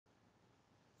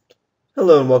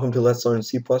Hello and welcome to Let's Learn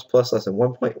C++ lesson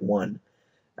 1.1.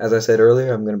 As I said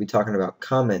earlier, I'm going to be talking about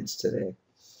comments today.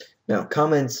 Now,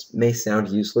 comments may sound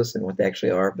useless in what they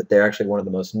actually are, but they're actually one of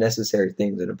the most necessary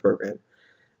things in a program.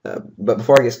 But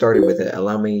before I get started with it,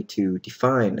 allow me to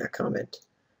define a comment.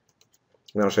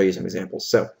 And I'll show you some examples.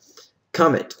 So,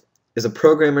 comment is a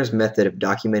programmer's method of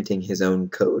documenting his own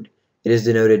code. It is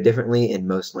denoted differently in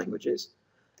most languages.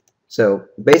 So,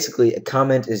 basically, a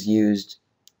comment is used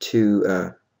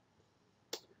to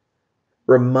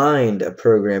remind a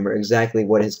programmer exactly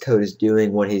what his code is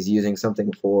doing, what he's using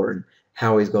something for, and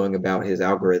how he's going about his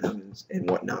algorithms and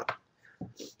whatnot.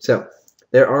 So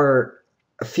there are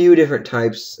a few different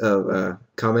types of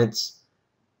comments.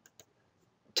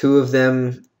 Two of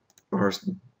them are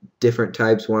different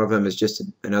types. One of them is just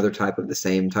another type of the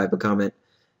same type of comment.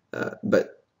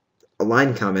 But a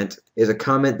line comment is a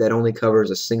comment that only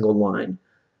covers a single line.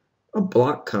 A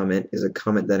block comment is a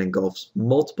comment that engulfs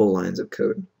multiple lines of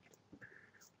code.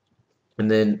 And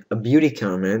then a beauty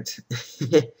comment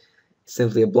is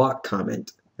simply a block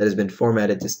comment that has been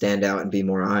formatted to stand out and be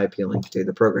more eye-appealing to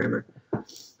the programmer.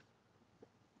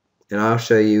 And I'll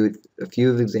show you a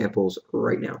few of the examples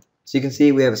right now. So you can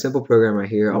see we have a simple program right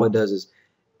here. All it does is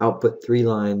output 3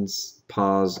 lines,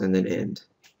 pause, and then end.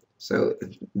 So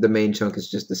the main chunk is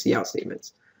just the cout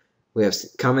statements. We have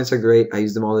comments are great. I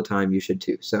use them all the time. You should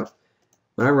too. So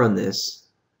when I run this,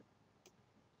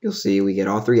 you'll see we get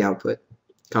all 3 output.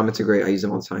 Comments are great. I use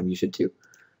them all the time. You should too.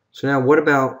 So now what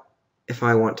about if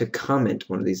I want to comment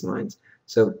one of these lines?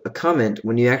 So a comment,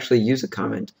 when you actually use a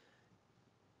comment,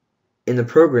 in the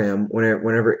program,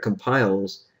 whenever it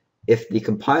compiles, if the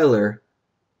compiler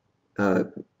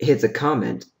hits a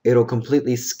comment, it'll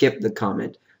completely skip the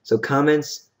comment. So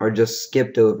comments are just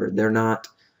skipped over. They're not,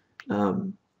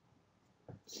 what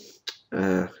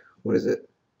is it?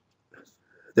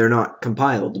 They're not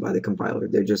compiled by the compiler.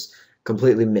 They're just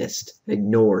completely missed,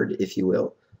 ignored, if you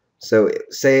will. So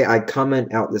say I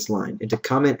comment out this line, and to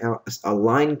comment out a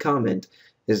line comment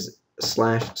is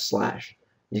 //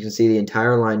 You can see the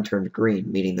entire line turned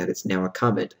green, meaning that it's now a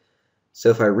comment. So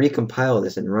if I recompile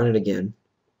this and run it again,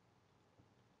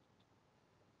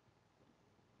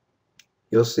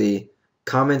 you'll see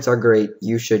comments are great,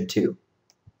 you should too.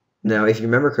 Now, if you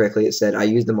remember correctly, it said I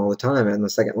use them all the time on the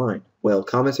second line. Well,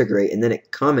 comments are great, and then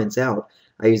it comments out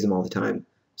I use them all the time.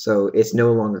 So it's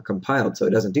no longer compiled, so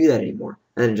it doesn't do that anymore.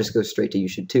 And then it just goes straight to you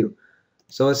should too.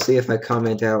 So let's see if I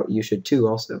comment out you should too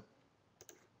also.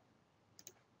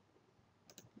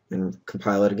 And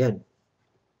compile it again.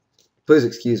 Please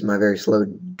excuse my very slow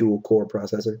dual core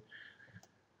processor.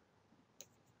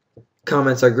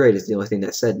 Comments are great is the only thing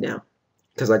that's said now,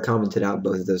 because I commented out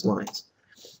both of those lines.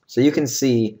 So you can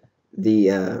see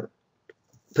the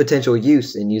potential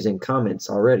use in using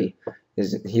comments already.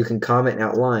 Is you can comment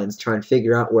out lines, try and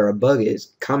figure out where a bug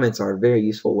is. Comments are a very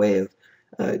useful way of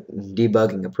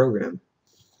debugging a program,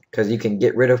 because you can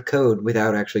get rid of code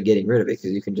without actually getting rid of it,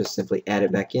 because you can just simply add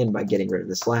it back in by getting rid of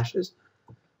the slashes.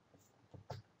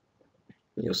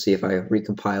 You'll see if I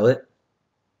recompile it,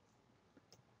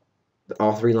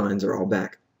 all 3 lines are all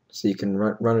back. So you can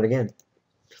run it again.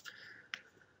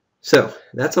 So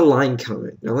that's a line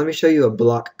comment. Now let me show you a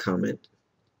block comment.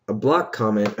 A block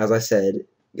comment, as I said,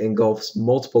 engulfs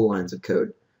multiple lines of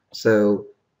code. So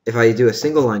if I do a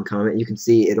single line comment, you can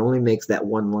see it only makes that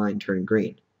one line turn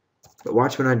green. But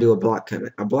watch when I do a block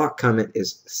comment. A block comment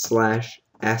is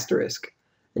 /*,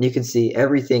 and you can see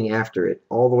everything after it,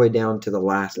 all the way down to the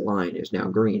last line, is now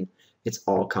green. It's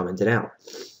all commented out.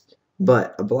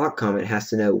 But a block comment has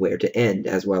to know where to end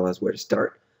as well as where to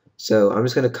start. So I'm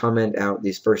just going to comment out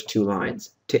these first 2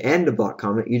 lines. To end a block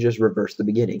comment, you just reverse the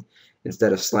beginning.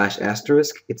 Instead of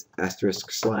 /*, it's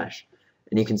 */.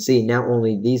 And you can see now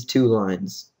only these 2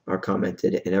 lines are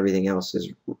commented and everything else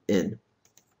is in.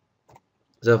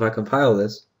 So if I compile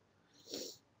this,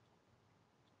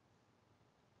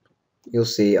 you'll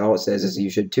see all it says is you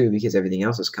should too, because everything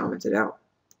else is commented out.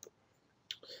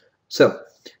 So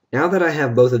now that I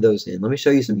have both of those in, let me show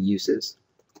you some uses.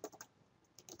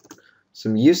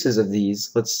 Some uses of these,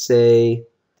 let's say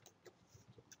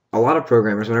a lot of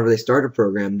programmers, whenever they start a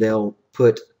program, they'll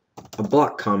put a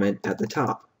block comment at the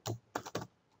top.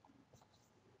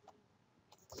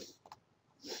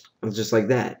 Just like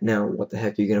that. Now, what the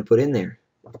heck are you going to put in there?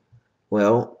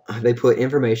 Well, they put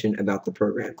information about the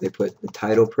program. They put the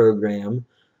title program,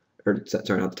 or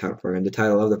sorry, not the title program, the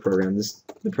title of the program.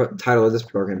 The title of this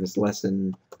program is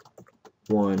Lesson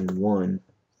 1.1.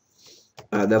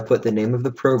 They'll put the name of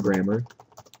the programmer,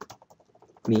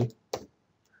 me.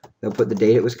 They'll put the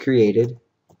date it was created,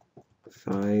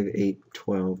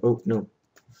 5/8/12. Oh, no.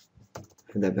 I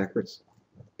had that backwards.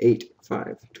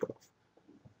 8/5/12.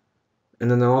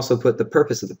 And then they'll also put the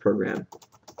purpose of the program.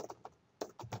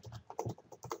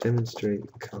 Demonstrate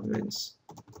comments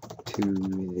to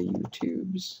the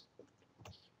YouTubes.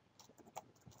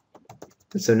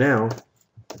 And so now,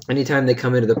 anytime they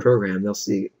come into the program, they'll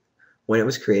see when it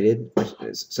was created,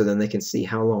 so then they can see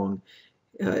how long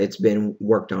it's been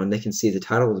worked on. They can see the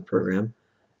title of the program,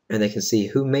 and they can see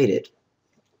who made it.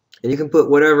 And you can put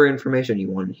whatever information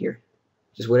you want in here,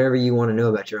 just whatever you want to know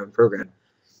about your own program.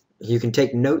 You can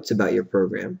take notes about your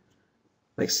program.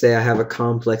 Like, say I have a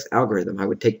complex algorithm, I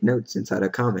would take notes inside a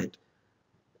comment.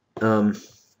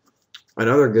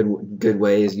 Another good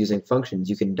way is using functions.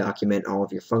 You can document all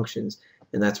of your functions,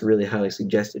 and that's really highly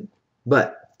suggested.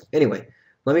 But anyway,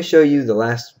 let me show you the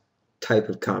last type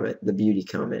of comment, the beauty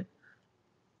comment.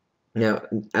 Now,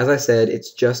 as I said,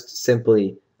 it's just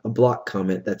simply a block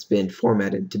comment that's been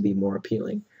formatted to be more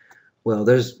appealing. Well,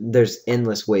 there's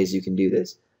endless ways you can do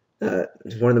this.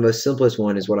 One of the most simplest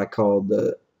one is what I call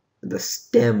the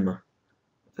stem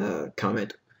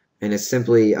comment, and it's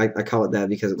simply I call it that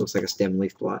because it looks like a stem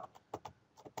leaf blot.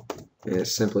 And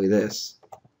it's simply this.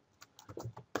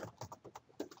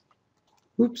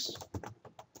 Oops.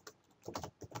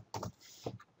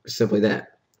 Simply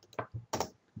that.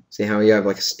 See how you have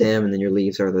like a stem and then your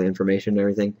leaves are the information and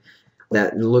everything?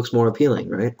 That looks more appealing,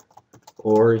 right?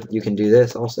 Or you can do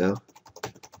this also.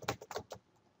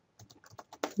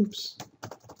 Oops.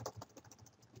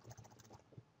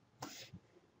 I'm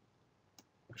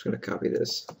just going to copy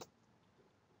this.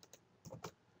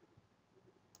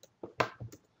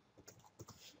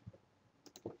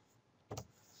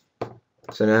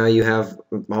 So now you have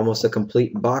almost a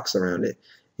complete box around it.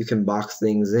 You can box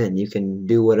things in. You can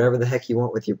do whatever the heck you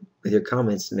want with your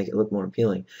comments to make it look more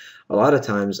appealing. A lot of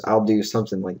times I'll do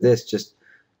something like this just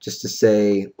to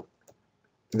say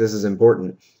this is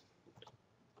important.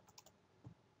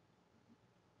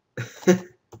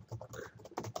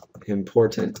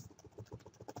 Important.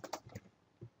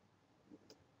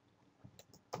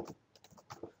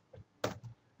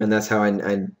 And that's how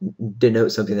I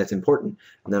denote something that's important.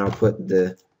 And then I'll put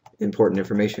the important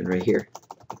information right here,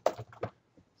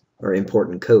 or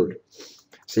important code.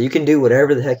 So you can do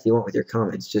whatever the heck you want with your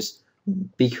comments. Just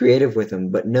be creative with them,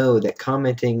 but know that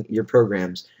commenting your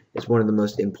programs is one of the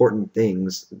most important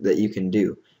things that you can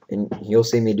do. And you'll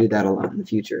see me do that a lot in the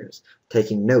future, is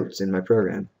taking notes in my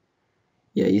program.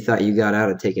 Yeah, you thought you got out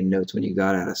of taking notes when you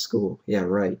got out of school. Yeah,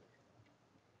 right.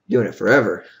 Doing it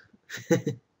forever.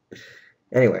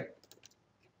 Anyway,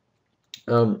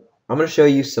 I'm going to show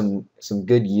you some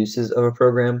good uses of a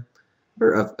program,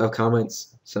 or of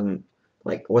comments. Some,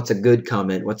 like, what's a good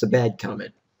comment, what's a bad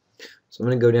comment. So I'm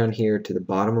going to go down here to the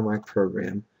bottom of my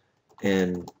program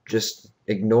and just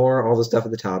ignore all the stuff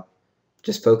at the top.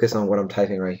 Just focus on what I'm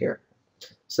typing right here.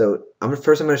 So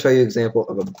first I'm going to show you an example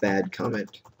of a bad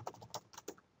comment.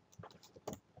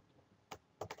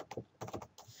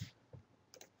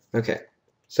 Okay,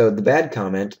 so the bad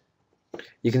comment,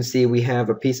 you can see we have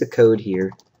a piece of code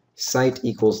here, site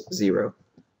equals 0.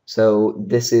 So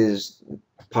this is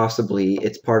possibly,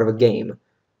 it's part of a game.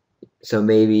 So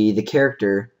maybe the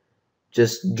character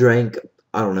just drank,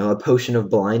 I don't know, a potion of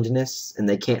blindness and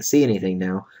they can't see anything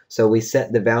now. So we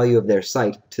set the value of their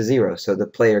sight to 0 so the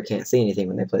player can't see anything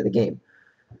when they play the game.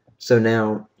 So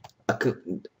now,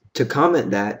 to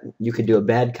comment that, you could do a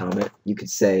bad comment. You could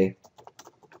say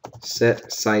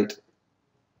set sight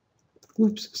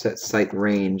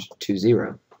range to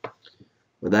 0.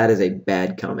 Well, that is a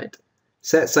bad comment.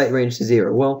 Set sight range to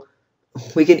 0. Well,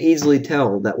 we can easily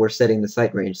tell that we're setting the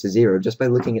sight range to 0 just by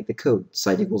looking at the code,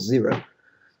 sight equals 0.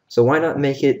 So why not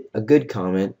make it a good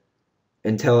comment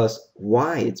and tell us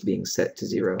why it's being set to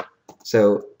 0?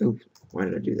 So, oops, why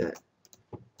did I do that?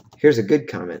 Here's a good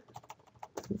comment.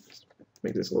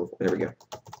 Make this a little, there we go.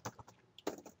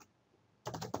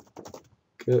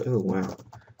 Good, oh wow,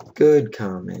 good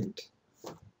comment.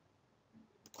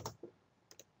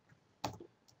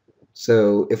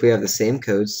 So if we have the same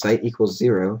code, sight equals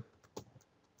 0,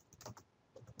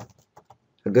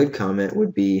 a good comment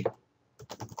would be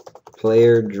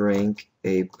player drank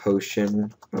a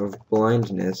potion of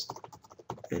blindness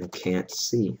and can't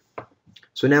see.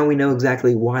 So now we know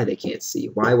exactly why they can't see,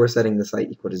 why we're setting the sight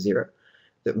equal to 0,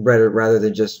 rather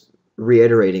than just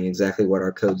reiterating exactly what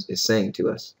our code is saying to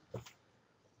us.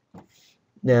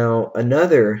 Now,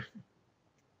 another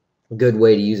good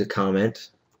way to use a comment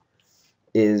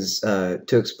is to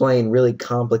explain really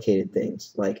complicated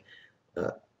things. Like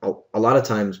a lot of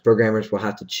times programmers will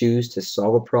have to choose to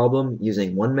solve a problem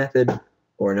using one method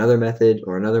or another method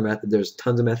or another method. There's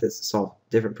tons of methods to solve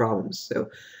different problems, so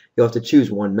you'll have to choose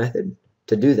one method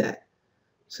to do that.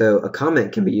 So a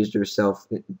comment can be used to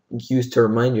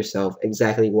remind yourself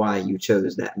exactly why you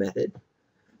chose that method.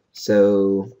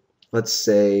 So let's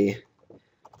say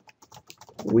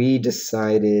we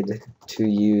decided to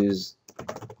use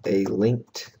a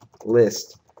linked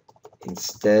list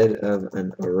instead of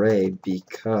an array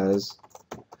because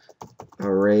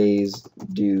arrays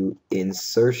do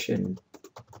insertion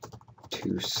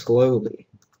too slowly.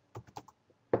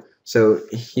 So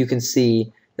you can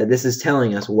see that this is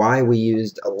telling us why we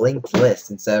used a linked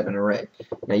list instead of an array.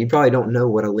 Now you probably don't know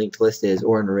what a linked list is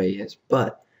or an array is,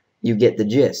 but you get the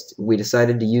gist. We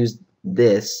decided to use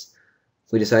this.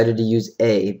 We decided to use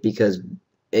A because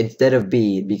instead of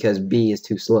B because B is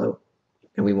too slow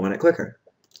and we want it quicker.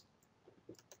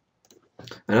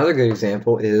 Another good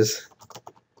example is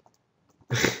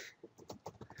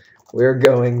we're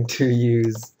going to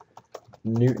use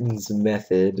Newton's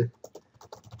method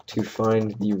to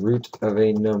find the root of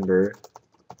a number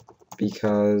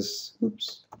because,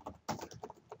 oops,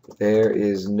 there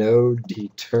is no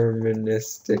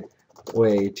deterministic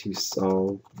way to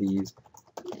solve these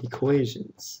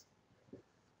equations.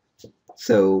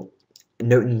 So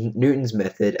Newton's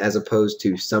method as opposed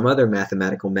to some other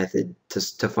mathematical method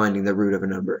to finding the root of a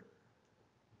number.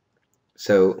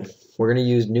 So we're going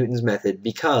to use Newton's method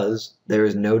because there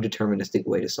is no deterministic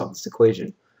way to solve this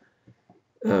equation.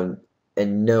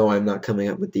 And no, I'm not coming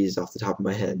up with these off the top of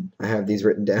my head. I have these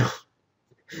written down.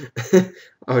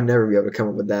 I would never be able to come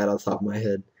up with that off the top of my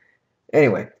head.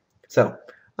 Anyway, so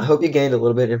I hope you gained a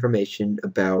little bit of information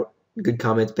about good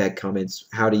comments, bad comments,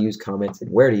 how to use comments, and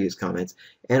where to use comments,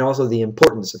 and also the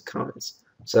importance of comments.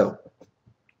 So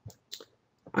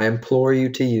I implore you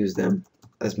to use them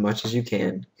as much as you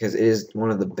can because it is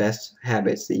one of the best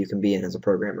habits that you can be in as a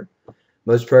programmer.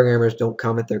 Most programmers don't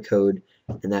comment their code,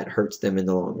 and that hurts them in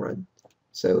the long run.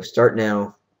 So start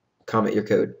now, comment your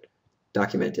code,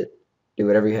 document it, do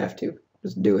whatever you have to.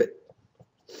 Just do it.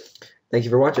 Thank you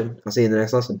for watching. I'll see you in the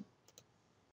next lesson.